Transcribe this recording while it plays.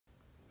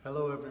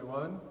Hello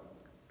everyone,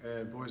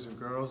 and boys and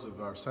girls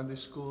of our Sunday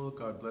school.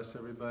 God bless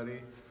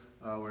everybody.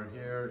 We're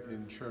here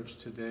in church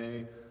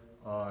today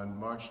on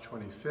March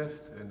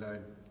 25th, and I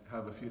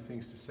have a few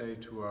things to say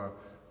to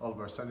all of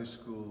our Sunday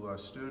school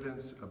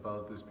students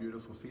about this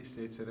beautiful feast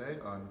day today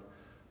on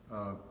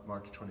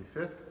March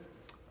 25th.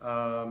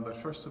 But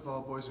first of all,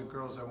 boys and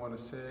girls, I want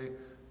to say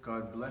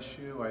God bless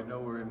you. I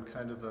know we're in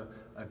kind of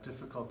a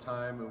difficult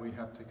time and we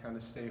have to kind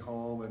of stay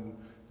home, and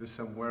there's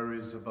some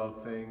worries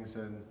about things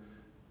and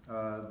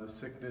the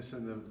sickness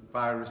and the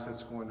virus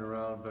that's going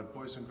around. But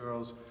boys and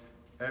girls,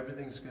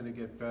 everything's going to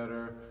get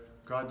better.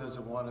 God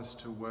doesn't want us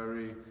to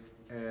worry,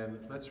 and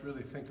let's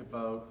really think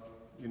about,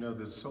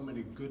 there's so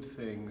many good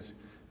things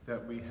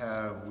that we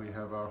have. We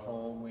have our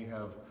home, we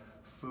have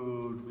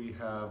food, we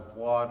have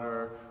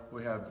water,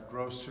 we have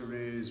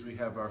groceries, we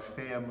have our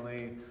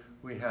family,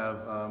 we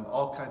have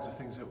all kinds of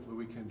things that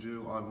we can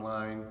do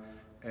online.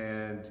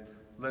 And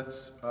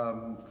let's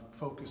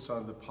focus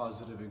on the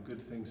positive and good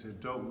things, and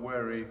don't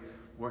worry.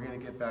 We're going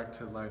to get back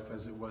to life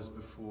as it was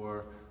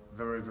before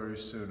very, very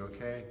soon,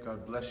 okay?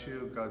 God bless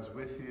you. God's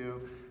with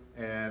you.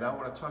 And I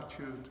want to talk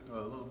to you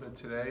a little bit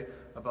today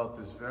about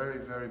this very,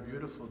 very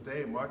beautiful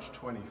day, March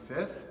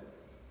 25th.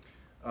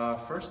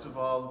 First of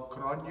all,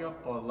 Kronia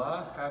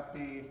Pola,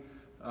 happy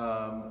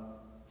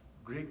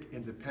Greek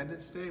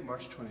Independence Day,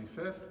 March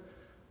 25th.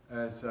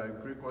 As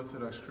Greek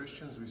Orthodox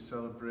Christians, we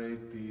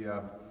celebrate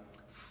the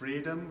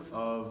freedom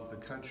of the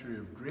country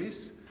of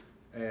Greece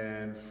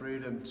and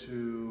freedom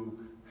to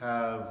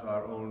have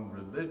our own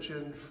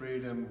religion,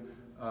 freedom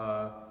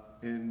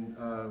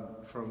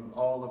from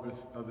all of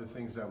the other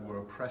things that were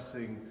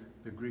oppressing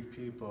the Greek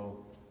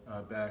people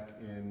back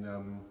in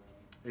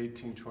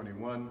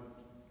 1821.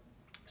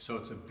 So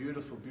it's a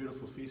beautiful,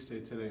 beautiful feast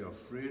day today of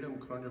freedom,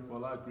 Kronia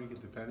Pola, Greek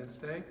Independence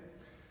Day.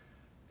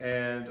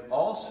 And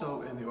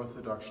also in the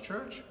Orthodox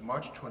Church,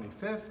 March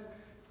 25th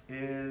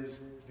is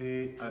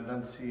the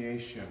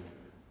Annunciation,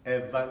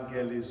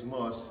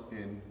 Evangelismos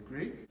in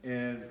Greek.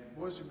 And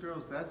boys and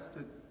girls, that's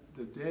the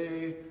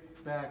day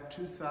back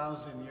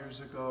 2,000 years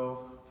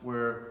ago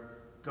where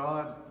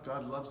God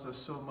loves us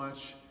so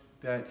much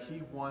that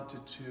He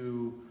wanted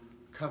to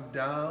come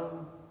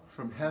down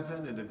from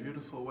heaven in a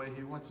beautiful way.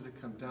 He wanted to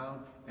come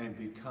down and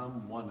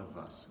become one of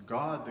us.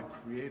 God, the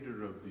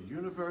creator of the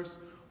universe,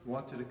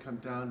 wanted to come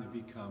down and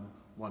become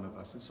one of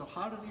us. And so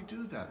how did He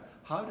do that?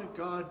 How did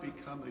God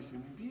become a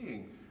human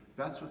being?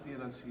 That's what the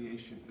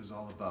Annunciation is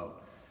all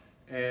about.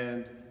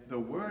 And the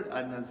word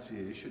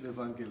Annunciation,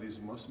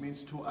 Evangelismos,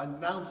 means to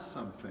announce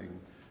something,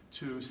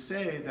 to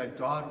say that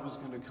God was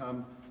going to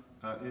come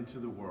into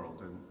the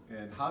world.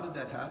 And how did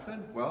that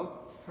happen?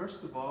 Well,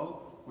 first of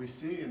all, we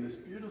see in this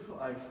beautiful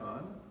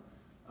icon,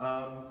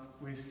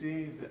 we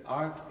see the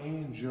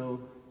Archangel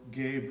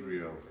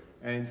Gabriel.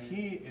 And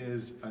he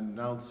is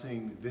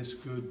announcing this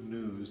good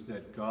news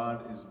that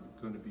God is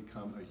going to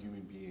become a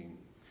human being.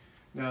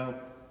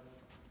 Now,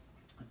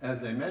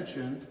 as I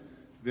mentioned,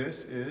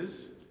 this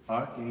is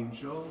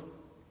Archangel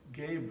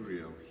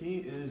Gabriel. He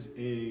is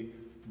a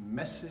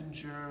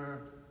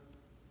messenger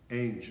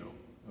angel,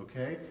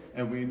 okay?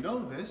 And we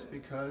know this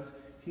because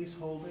he's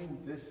holding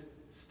this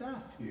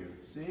staff here.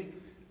 See?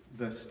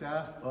 The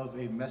staff of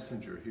a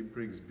messenger. He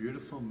brings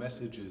beautiful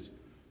messages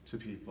to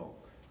people.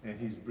 And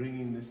he's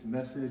bringing this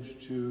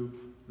message to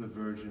the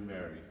Virgin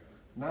Mary.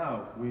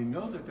 Now, we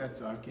know that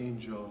that's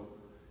Archangel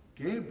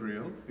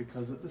Gabriel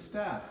because of the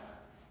staff.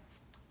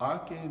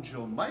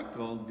 Archangel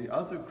Michael, the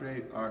other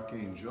great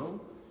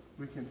archangel,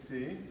 we can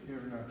see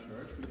here in our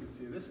church, we can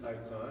see this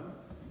icon,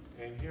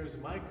 and here's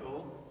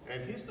Michael,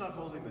 and he's not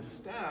holding the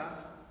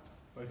staff,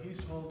 but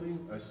he's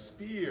holding a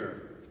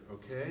spear,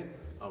 okay,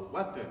 a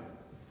weapon.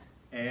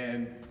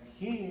 And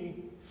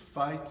he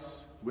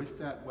fights with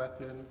that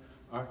weapon.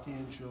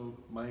 Archangel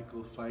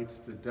Michael fights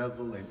the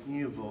devil and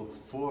evil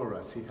for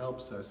us. He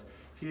helps us.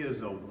 He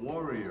is a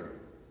warrior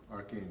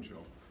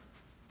archangel.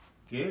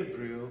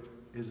 Gabriel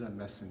is a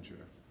messenger,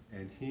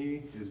 and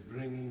he is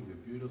bringing the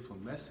beautiful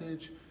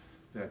message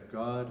that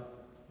God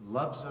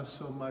loves us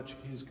so much,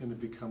 He's going to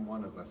become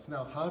one of us.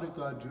 Now, how did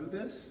God do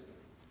this?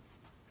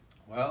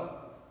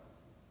 Well,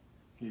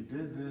 He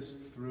did this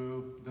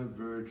through the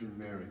Virgin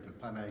Mary, the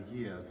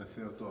Panagia, the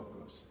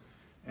Theotokos.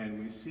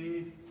 And we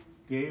see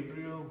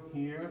Gabriel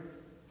here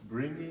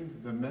bringing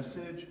the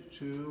message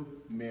to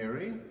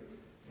Mary,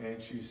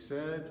 and she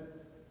said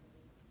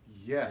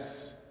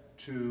yes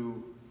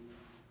to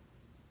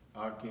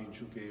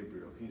Archangel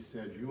Gabriel. He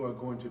said, "You are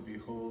going to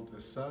behold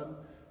a son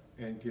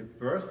and give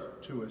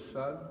birth to a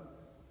son,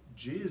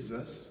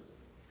 Jesus,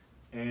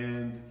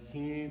 and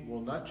he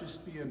will not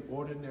just be an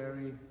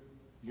ordinary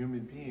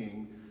human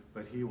being,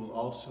 but he will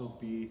also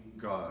be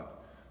God."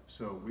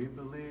 So we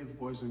believe,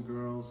 boys and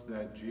girls,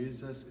 that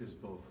Jesus is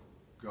both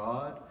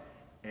God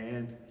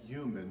and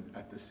human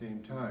at the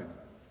same time.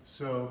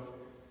 So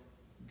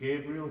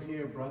Gabriel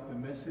here brought the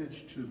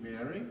message to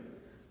Mary,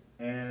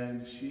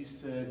 and she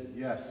said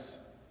yes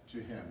to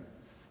him.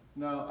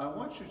 Now, I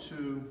want you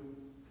to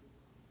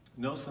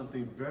know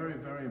something very,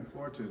 very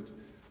important.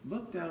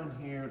 Look down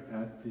here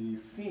at the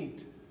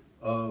feet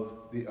of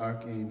the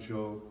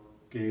Archangel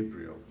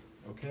Gabriel,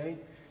 okay?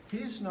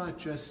 He's not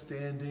just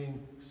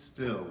standing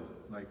still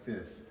like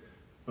this,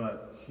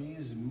 but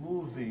he's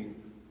moving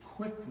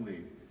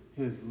quickly.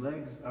 His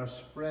legs are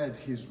spread.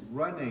 He's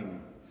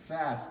running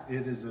fast.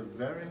 It is a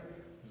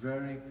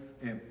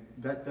and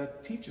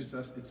that teaches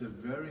us it's a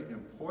very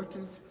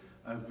important,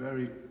 a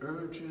very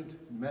urgent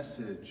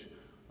message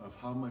of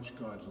how much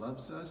God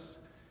loves us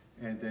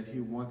and that he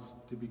wants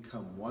to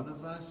become one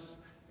of us,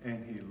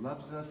 and he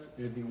loves us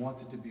and he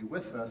wanted to be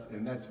with us,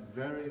 and that's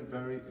very,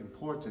 very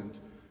important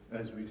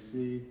as we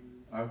see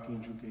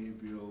Archangel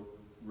Gabriel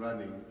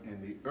running,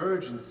 and the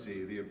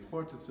urgency, the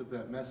importance of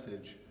that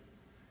message,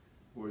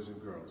 boys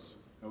and girls,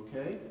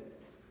 okay?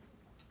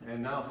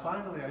 And now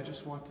finally, I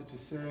just wanted to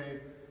say,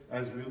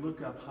 as we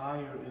look up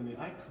higher in the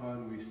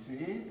icon, we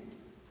see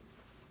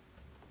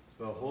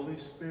the Holy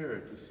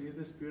Spirit. You see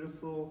this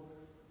beautiful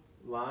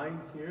line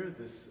here,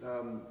 this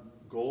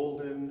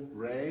golden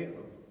ray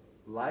of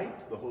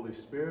light, the Holy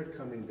Spirit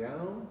coming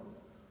down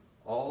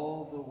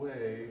all the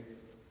way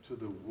to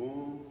the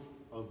womb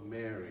of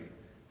Mary.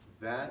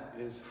 That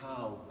is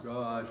how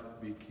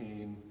God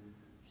became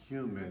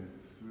human,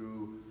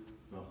 through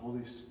the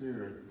Holy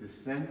Spirit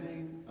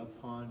descending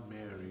upon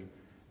Mary,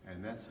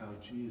 and that's how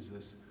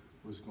Jesus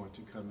was going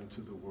to come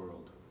into the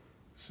world.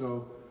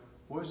 So,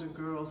 boys and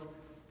girls,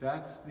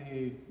 that's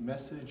the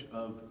message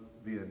of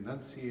the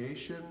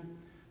Annunciation,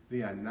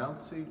 the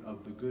announcing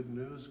of the good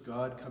news,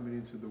 God coming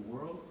into the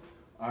world.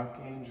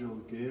 Archangel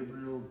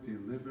Gabriel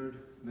delivered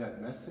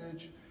that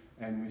message,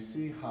 and we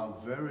see how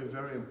very,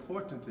 very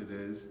important it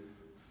is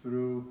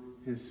through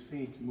his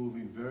feet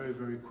moving very,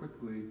 very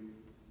quickly,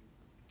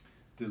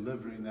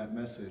 delivering that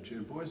message.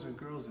 And boys and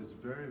girls, it's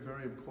very,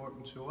 very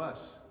important to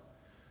us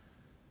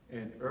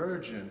and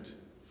urgent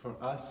for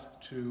us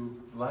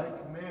to,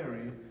 like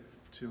Mary,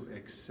 to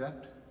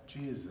accept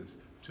Jesus,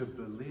 to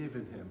believe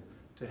in him,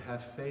 to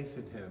have faith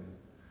in him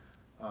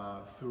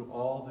through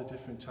all the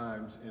different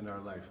times in our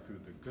life, through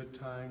the good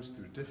times,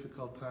 through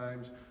difficult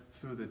times,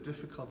 through the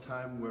difficult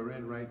time we're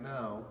in right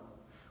now.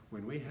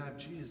 When we have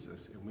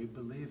Jesus and we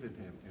believe in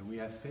him and we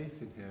have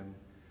faith in him,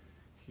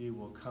 he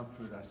will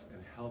comfort us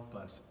and help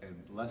us and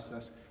bless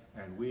us,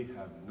 and we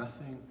have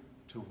nothing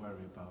to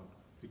worry about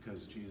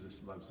because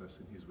Jesus loves us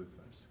and he's with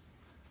us.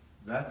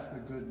 That's the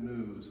good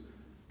news.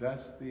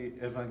 That's the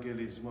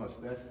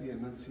Evangelismos. That's the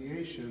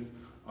Annunciation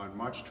on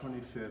March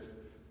 25th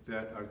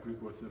that our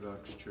Greek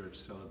Orthodox Church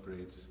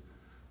celebrates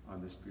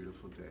on this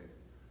beautiful day.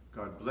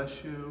 God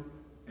bless you,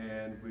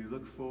 and we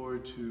look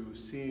forward to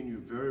seeing you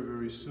very,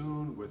 very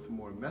soon with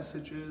more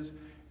messages,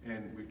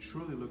 and we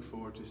truly look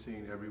forward to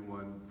seeing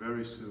everyone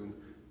very soon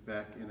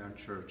back in our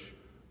church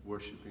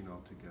worshiping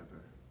all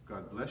together.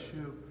 God bless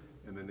you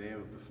in the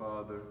name of the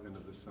Father, and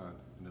of the Son,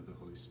 and of the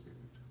Holy Spirit.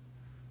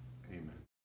 Amen.